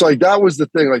 And so that was the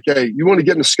thing. Like, hey, you want to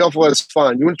get in a scuffle, that's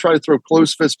fine. You want to try to throw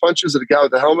closed fist punches at a guy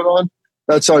with a helmet on,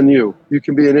 that's on you. You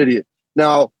can be an idiot.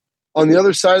 Now, on the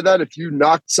other side of that, if you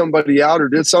knocked somebody out or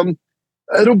did something,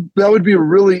 that would be a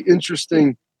really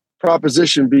interesting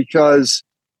proposition, because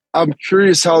I'm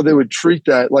curious how they would treat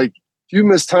that. Like, if you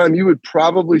miss time, you would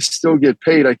probably still get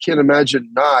paid. I can't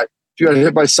imagine not. If you got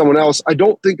hit by someone else, I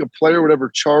don't think a player would ever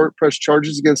press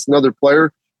charges against another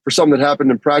player for something that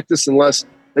happened in practice unless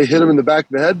they hit him in the back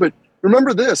of the head. But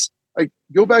remember this, like,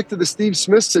 go back to the Steve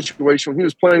Smith situation when he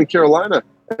was playing in Carolina.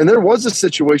 And there was a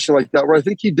situation like that where I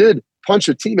think he did punch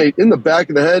a teammate in the back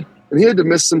of the head, and he had to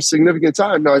miss some significant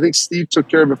time. Now, I think Steve took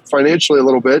care of it financially a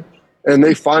little bit, and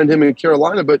they fined him in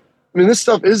Carolina. But, I mean, this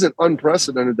stuff isn't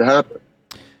unprecedented to happen.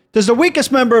 Does the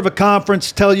weakest member of a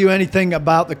conference tell you anything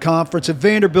about the conference? If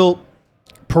Vanderbilt,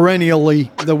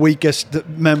 perennially the weakest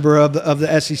member of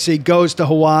the SEC, goes to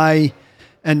Hawaii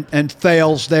and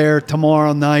fails there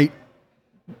tomorrow night,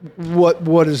 what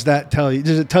does that tell you?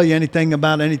 Does it tell you anything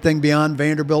about anything beyond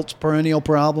Vanderbilt's perennial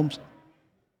problems?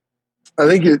 I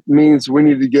think it means we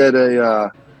need to get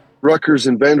a Rutgers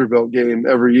and Vanderbilt game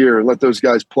every year and let those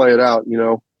guys play it out,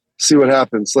 see what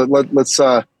happens. Let's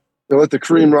let the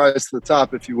cream rise to the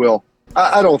top, if you will.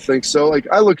 I don't think so. Like,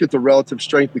 I look at the relative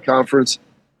strength of the conference.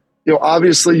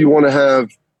 Obviously you want to have,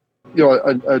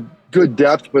 a good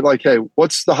depth, but like, hey,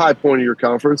 what's the high point of your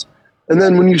conference? And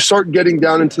then when you start getting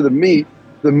down into the meat,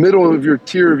 the middle of your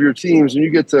tier of your teams, and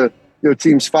you get to,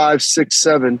 teams 5, 6,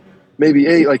 7, maybe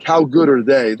 8, like, how good are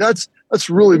they? That's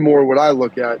really more what I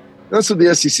look at. And that's what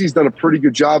the SEC's done a pretty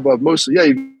good job of. Mostly, yeah,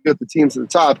 you got the teams at the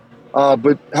top,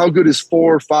 but how good is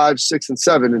 4, 5, 6, and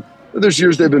 7? And there's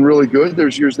years they've been really good.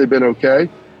 There's years they've been okay.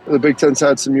 The Big Ten's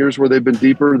had some years where they've been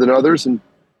deeper than others. And,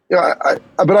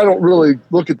 but I don't really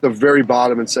look at the very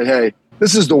bottom and say, hey,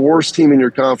 this is the worst team in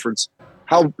your conference.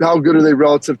 How good are they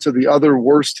relative to the other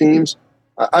worst teams?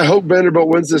 I hope Vanderbilt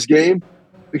wins this game,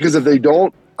 because if they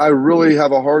don't, I really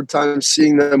have a hard time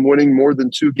seeing them winning more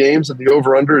than 2 games, and the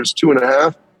over-under is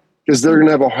 2.5, because they're going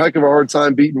to have a heck of a hard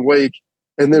time beating Wake.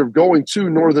 And they're going to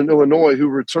Northern Illinois, who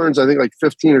returns, I think, like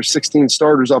 15 or 16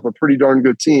 starters off a pretty darn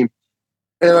good team.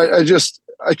 And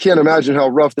I can't imagine how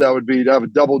rough that would be to have a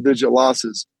double-digit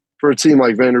losses for a team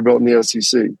like Vanderbilt in the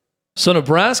SEC. So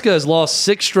Nebraska has lost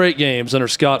 6 straight games under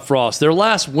Scott Frost. Their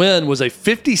last win was a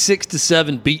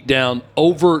 56-7 beatdown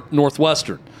over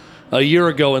Northwestern a year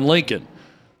ago in Lincoln.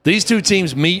 These two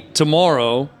teams meet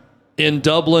tomorrow in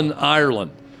Dublin,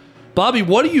 Ireland. Bobby,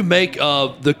 what do you make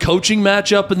of the coaching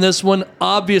matchup in this one?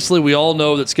 Obviously, we all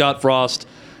know that Scott Frost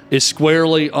is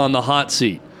squarely on the hot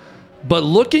seat. But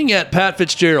looking at Pat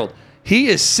Fitzgerald, he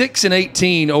is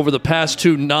 6-18 over the past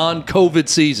 2 non-COVID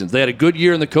seasons. They had a good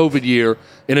year in the COVID year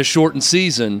in a shortened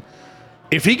season.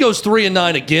 If he goes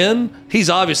 3-9 again, he's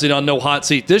obviously on no hot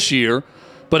seat this year.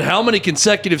 But how many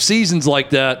consecutive seasons like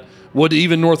that would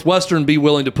even Northwestern be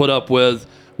willing to put up with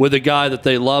a guy that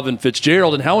they love in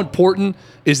Fitzgerald? And how important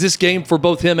is this game for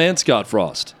both him and Scott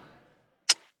Frost?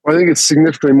 I think it's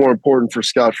significantly more important for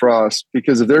Scott Frost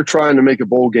because if they're trying to make a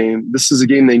bowl game, this is a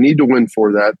game they need to win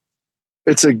for that.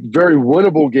 It's a very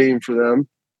winnable game for them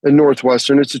in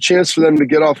Northwestern. It's a chance for them to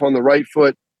get off on the right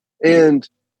foot. And,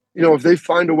 if they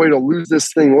find a way to lose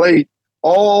this thing late,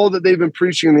 all that they've been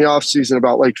preaching in the offseason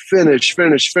about like finish,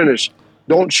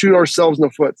 don't shoot ourselves in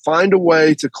the foot, find a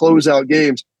way to close out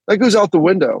games, that goes out the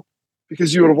window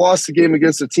because you would have lost the game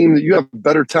against a team that you have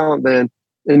better talent than,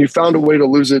 and you found a way to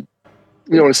lose it,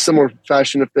 in a similar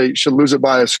fashion if they should lose it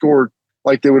by a score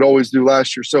like they would always do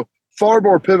last year. So far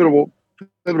more pivotal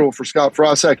for Scott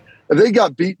Frost. Heck, if they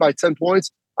got beat by 10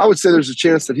 points, I would say there's a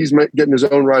chance that he's getting his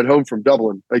own ride home from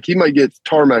Dublin. Like he might get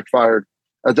tarmac fired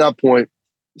at that point.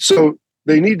 So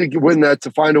they need to win that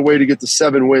to find a way to get to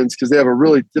 7 wins because they have a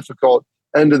really difficult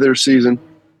end of their season.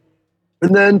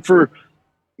 And then for,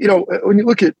 when you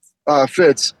look at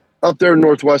Fitz up there in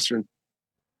Northwestern,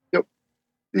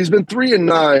 he's been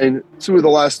 3-9 2 of the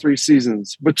last 3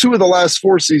 seasons, but 2 of the last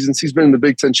 4 seasons he's been in the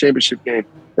Big Ten championship game.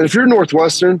 And if you're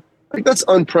Northwestern, that's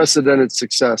unprecedented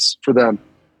success for them.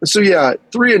 And so,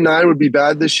 3-9 would be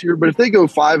bad this year, but if they go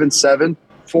 5-7,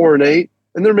 4-8,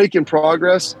 and they're making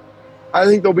progress, I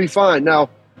think they'll be fine. Now,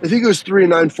 if he goes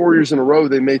 3-9 4 years in a row,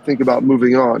 they may think about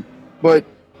moving on. But,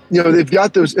 they've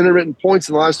got those intermittent points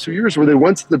in the last 2 years where they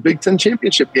went to the Big Ten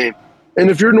championship game.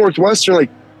 And if you're Northwestern,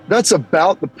 that's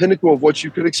about the pinnacle of what you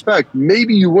could expect.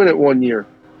 Maybe you win it one year,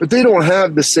 but they don't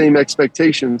have the same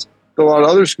expectations that a lot of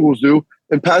other schools do.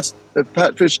 And Pat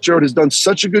Fitzgerald has done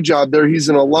such a good job there. He's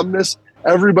an alumnus.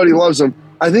 Everybody loves him.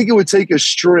 I think it would take a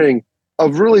string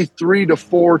of really 3 to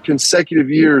 4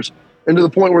 consecutive years and to the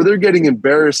point where they're getting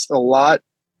embarrassed a lot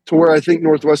to where I think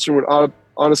Northwestern would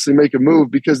honestly make a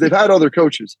move because they've had other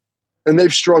coaches and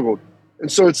they've struggled.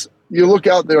 And so you look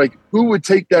out there who would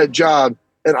take that job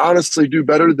and honestly do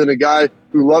better than a guy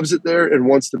who loves it there and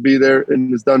wants to be there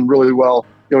and has done really well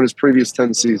in his previous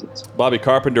 10 seasons. Bobby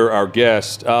Carpenter, our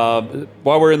guest. While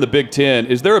we're in the Big Ten,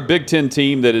 is there a Big Ten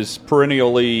team that is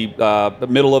perennially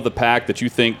middle of the pack that you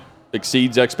think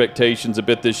exceeds expectations a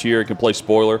bit this year and can play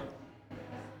spoiler?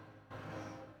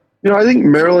 I think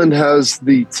Maryland has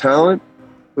the talent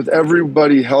with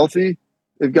everybody healthy.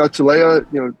 They've got Tulea,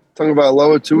 talking about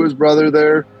Loa Tua's brother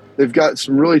there. They've got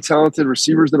some really talented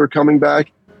receivers that are coming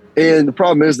back. And the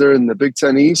problem is they're in the Big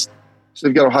Ten East. So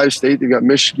they've got Ohio State, they've got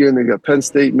Michigan, they've got Penn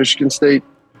State, Michigan State.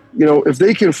 If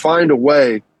they can find a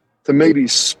way to maybe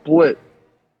split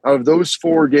out of those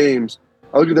 4 games,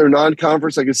 I look at their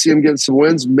non-conference, I could see them getting some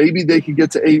wins. Maybe they could get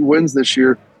to 8 wins this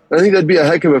year. And I think that'd be a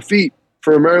heck of a feat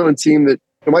for a Maryland team that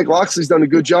Mike Loxley's done a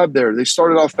good job there. They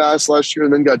started off fast last year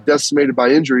and then got decimated by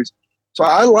injuries. So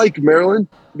I like Maryland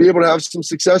to be able to have some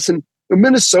success. And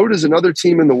Minnesota is another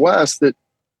team in the West that,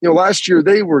 last year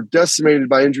they were decimated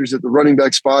by injuries at the running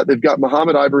back spot. They've got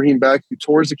Muhammad Ibrahim back, who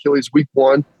tore his Achilles week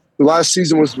 1, who last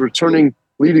season was the returning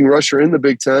leading rusher in the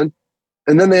Big Ten.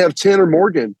 And then they have Tanner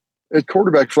Morgan at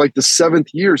quarterback for the 7th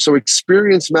year. So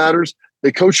experience matters.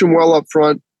 They coach him well up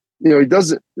front. He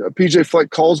doesn't. PJ Fleck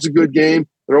calls a good game.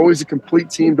 They're always a complete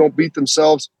team. Don't beat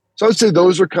themselves. So I would say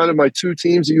those are kind of my 2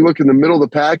 teams that you look in the middle of the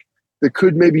pack that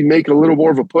could maybe make a little more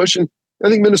of a push. And I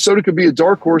think Minnesota could be a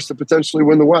dark horse to potentially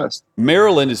win the West.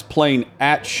 Maryland is playing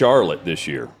at Charlotte this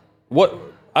year.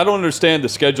 I don't understand the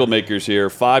schedule makers here,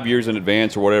 5 years in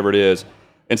advance or whatever it is.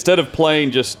 Instead of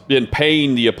playing just in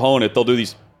paying the opponent, they'll do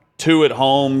these 2 at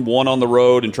home, 1 on the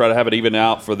road, and try to have it even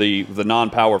out for the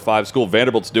non-Power 5 school.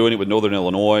 Vanderbilt's doing it with Northern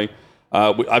Illinois.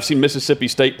 I've seen Mississippi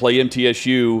State play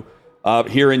MTSU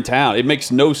here in town. It makes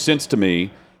no sense to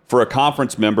me for a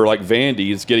conference member like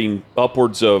Vandy is getting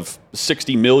upwards of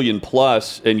 $60 million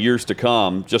plus in years to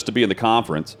come just to be in the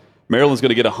conference. Maryland's going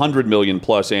to get $100 million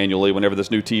plus annually whenever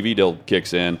this new TV deal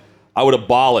kicks in. I would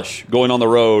abolish going on the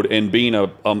road and being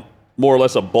a more or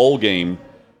less a bowl game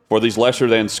for these lesser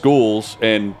than schools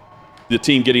and the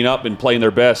team getting up and playing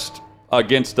their best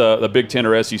against the Big Ten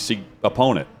or SEC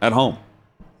opponent at home.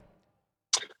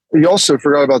 You also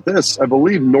forgot about this. I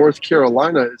believe North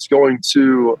Carolina is going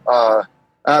to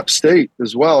App State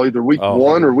as well, either week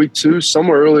 1 or week 2,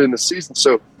 somewhere early in the season.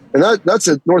 So, and that's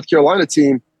a North Carolina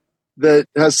team that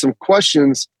has some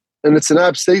questions, and it's an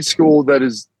App State school that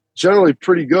is generally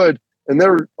pretty good, and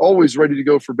they're always ready to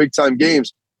go for big-time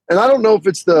games. And I don't know if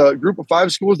it's the group of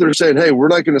 5 schools that are saying, hey, we're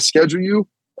not going to schedule you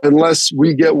unless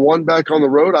we get one back on the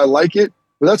road. I like it,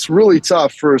 but that's really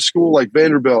tough for a school like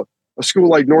Vanderbilt, a school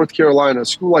like North Carolina, a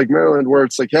school like Maryland, where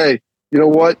it's like, hey, you know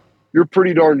what? You're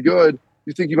pretty darn good.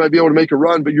 You think you might be able to make a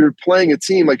run, but you're playing a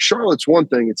team like Charlotte's one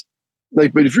thing. It's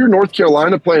like, but if you're North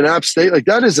Carolina playing App State, like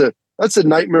that's a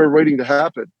nightmare waiting to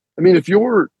happen. I mean, if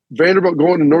you're Vanderbilt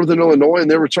going to Northern Illinois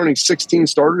and they're returning 16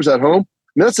 starters at home,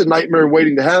 I mean, that's a nightmare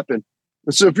waiting to happen.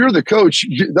 And so if you're the coach,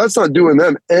 that's not doing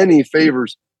them any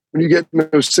favors when you get in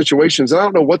those situations. And I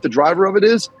don't know what the driver of it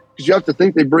is, because you have to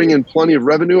think they bring in plenty of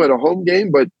revenue at a home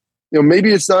game, but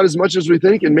maybe it's not as much as we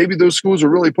think, and maybe those schools are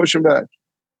really pushing back.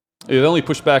 They only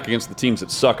push back against the teams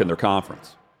that suck in their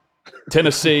conference.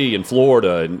 Tennessee and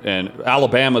Florida and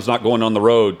Alabama's not going on the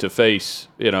road to face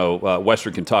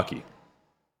Western Kentucky.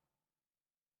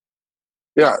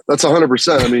 Yeah, that's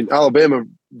 100%. I mean, Alabama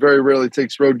very rarely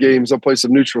takes road games. They'll play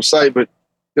some neutral site, but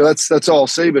that's all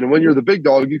Saban. And when you're the big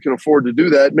dog, you can afford to do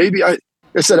that. Maybe I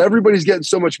said everybody's getting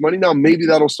so much money now. Maybe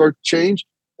that'll start to change.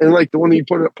 And like the one that you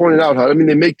pointed out, I mean,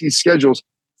 they make these schedules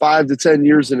 5 to 10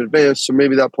 years in advance, so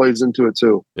maybe that plays into it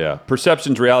too. Yeah,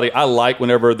 perception's reality. I like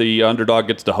whenever the underdog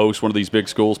gets to host one of these big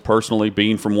schools. Personally,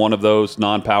 being from one of those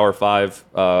non-Power 5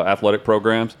 athletic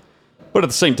programs, but at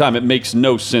the same time, it makes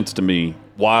no sense to me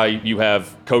why you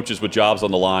have coaches with jobs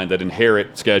on the line that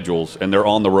inherit schedules and they're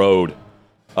on the road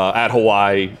at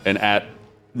Hawaii and at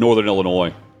Northern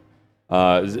Illinois.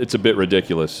 It's a bit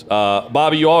ridiculous.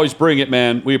 Bobby, you always bring it,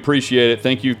 man. We appreciate it.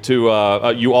 Thank you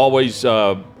to you always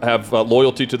have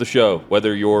loyalty to the show,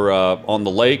 whether you're on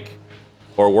the lake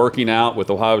or working out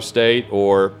with Ohio State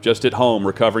or just at home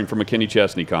recovering from a Kenny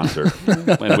Chesney concert.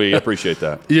 And we appreciate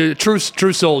that. You're a true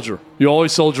soldier. You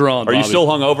always soldier on, Are Bobby. you still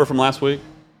hungover from last week?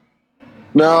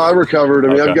 No, I recovered. I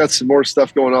mean, Okay. I've got some more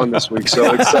stuff going on this week,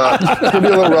 so it's going to be a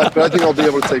little rough, but I think I'll be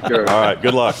able to take care of it. All right,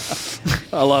 good luck.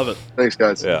 I love it. Thanks,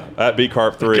 guys. Yeah, at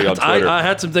BCarp3 on Twitter. I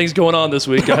had some things going on this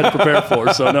week I had to prepare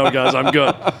for, so no, guys, I'm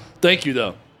good. Thank you,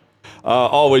 though.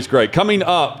 Always great. Coming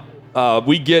up,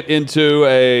 we get into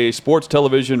a sports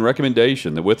television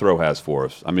recommendation that Withrow has for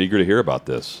us. I'm eager to hear about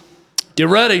this. Get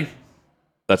ready.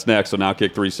 That's next on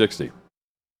Outkick 360.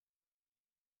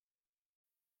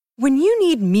 When you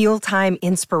need mealtime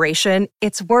inspiration,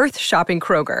 it's worth shopping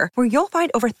Kroger, where you'll find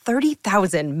over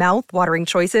 30,000 mouth-watering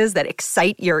choices that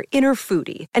excite your inner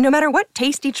foodie. And no matter what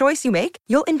tasty choice you make,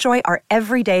 you'll enjoy our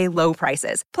everyday low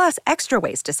prices, plus extra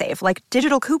ways to save, like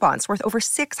digital coupons worth over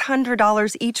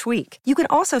 $600 each week. You can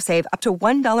also save up to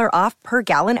 $1 off per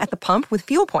gallon at the pump with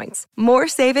fuel points. More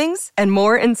savings and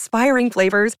more inspiring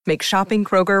flavors make shopping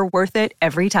Kroger worth it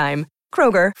every time.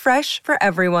 Kroger, fresh for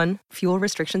everyone. Fuel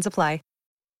restrictions apply.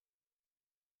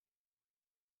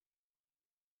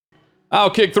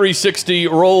 Outkick 360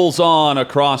 rolls on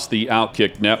across the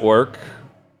Outkick network.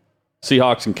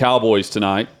 Seahawks and Cowboys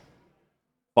tonight.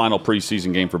 Final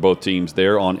preseason game for both teams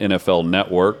there on NFL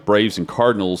Network. Braves and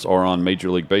Cardinals are on Major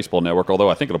League Baseball Network, although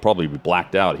I think it'll probably be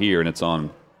blacked out here, and it's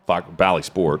on Bally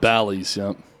Sports. Bally's,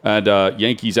 yeah. And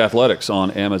Yankees Athletics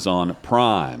on Amazon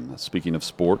Prime. Speaking of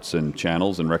sports and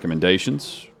channels and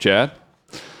recommendations, Chad?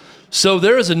 So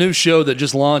there is a new show that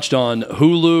just launched on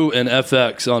Hulu and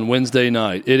FX on Wednesday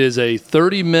night. It is a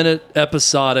 30-minute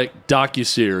episodic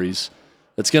docuseries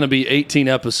that's going to be 18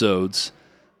 episodes.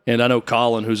 And I know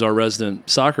Colin, who's our resident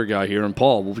soccer guy here, and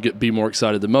Paul will be more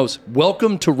excited than most.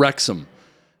 Welcome to Wrexham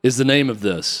is the name of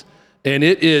this. And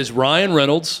it is Ryan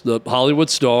Reynolds, the Hollywood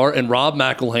star, and Rob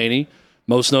McElhenney,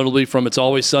 most notably from It's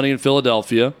Always Sunny in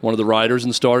Philadelphia, one of the writers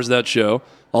and stars of that show.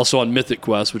 Also on Mythic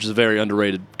Quest, which is a very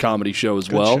underrated comedy show as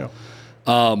well.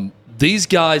 These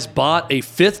guys bought a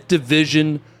 5th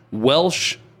division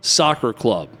Welsh soccer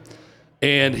club.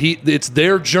 And it's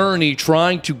their journey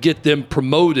trying to get them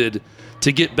promoted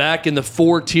to get back in the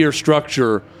 4-tier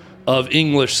structure of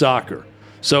English soccer.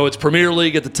 So it's Premier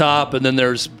League at the top, and then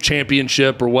there's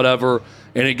Championship or whatever,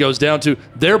 and it goes down to,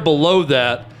 they're below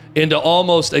that into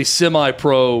almost a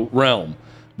semi-pro realm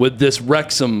with this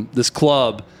Wrexham, this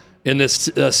club, in this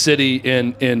city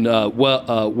in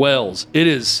Wales. It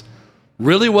is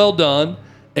really well done.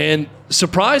 And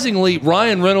surprisingly,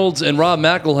 Ryan Reynolds and Rob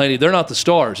McElhenney, they're not the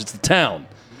stars. It's the town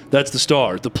that's the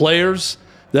star. The players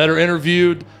that are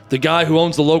interviewed, the guy who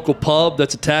owns the local pub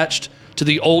that's attached to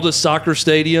the oldest soccer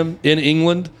stadium in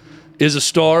England is a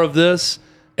star of this.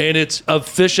 And it's a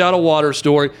fish out of water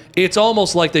story. It's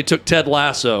almost like they took Ted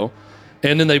Lasso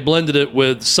and then they blended it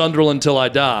with Sunderland Till I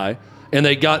Die. And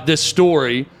they got this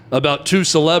story about 2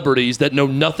 celebrities that know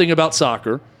nothing about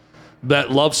soccer,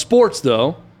 that love sports,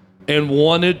 though, and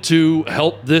wanted to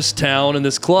help this town and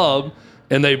this club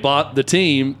and they bought the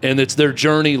team, and it's their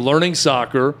journey learning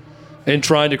soccer and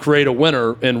trying to create a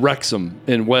winner in Wrexham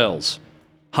in Wales.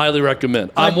 Highly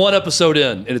recommend. I'm one episode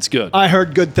in, and it's good. I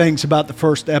heard good things about the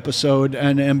first episode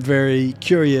and am very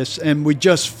curious. And we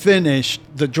just finished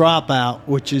The Dropout,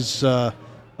 which is a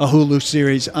Hulu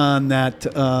series on that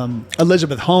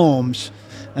Elizabeth Holmes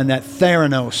and that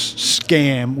Theranos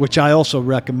scam, which I also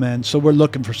recommend. So we're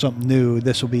looking for something new.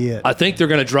 This will be it. I think they're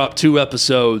going to drop 2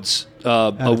 episodes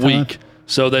a week.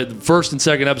 So the first and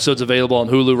second episode's available on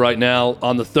Hulu right now.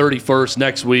 On the 31st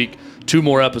next week, 2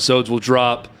 more episodes will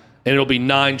drop. And it'll be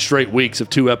 9 straight weeks of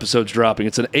 2 episodes dropping.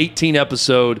 It's an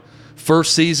 18-episode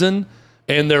first season,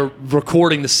 and they're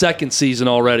recording the second season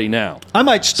already now. I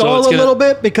might stall a little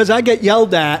bit because I get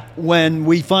yelled at when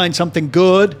we find something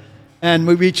good and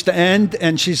we reach the end,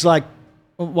 and she's like,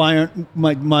 "Why aren't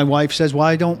my wife says,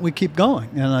 why don't we keep going?"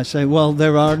 And I say, well,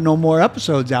 there are no more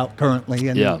episodes out currently.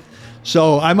 And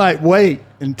so I might wait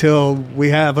until we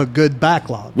have a good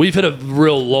backlog. We've hit a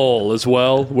real lull as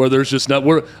well, where there's just not.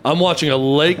 I'm watching a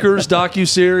Lakers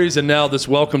docuseries, and now this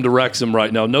Welcome to Wrexham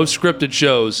right now. No scripted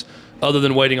shows other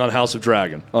than waiting on House of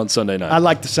Dragon on Sunday night. I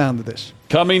like the sound of this.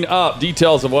 Coming up,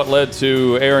 details of what led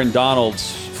to Aaron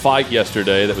Donald's fight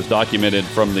yesterday that was documented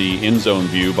from the end zone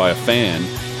view by a fan,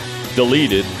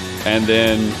 deleted, and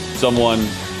then someone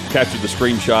captured the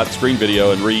screen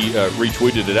video and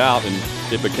retweeted it out, and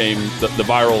it became the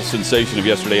viral sensation of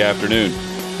yesterday afternoon.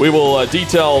 We will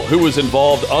detail who was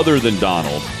involved other than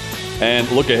Donald and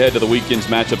look ahead to the weekend's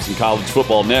matchups in college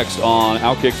football next on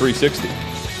Outkick 360.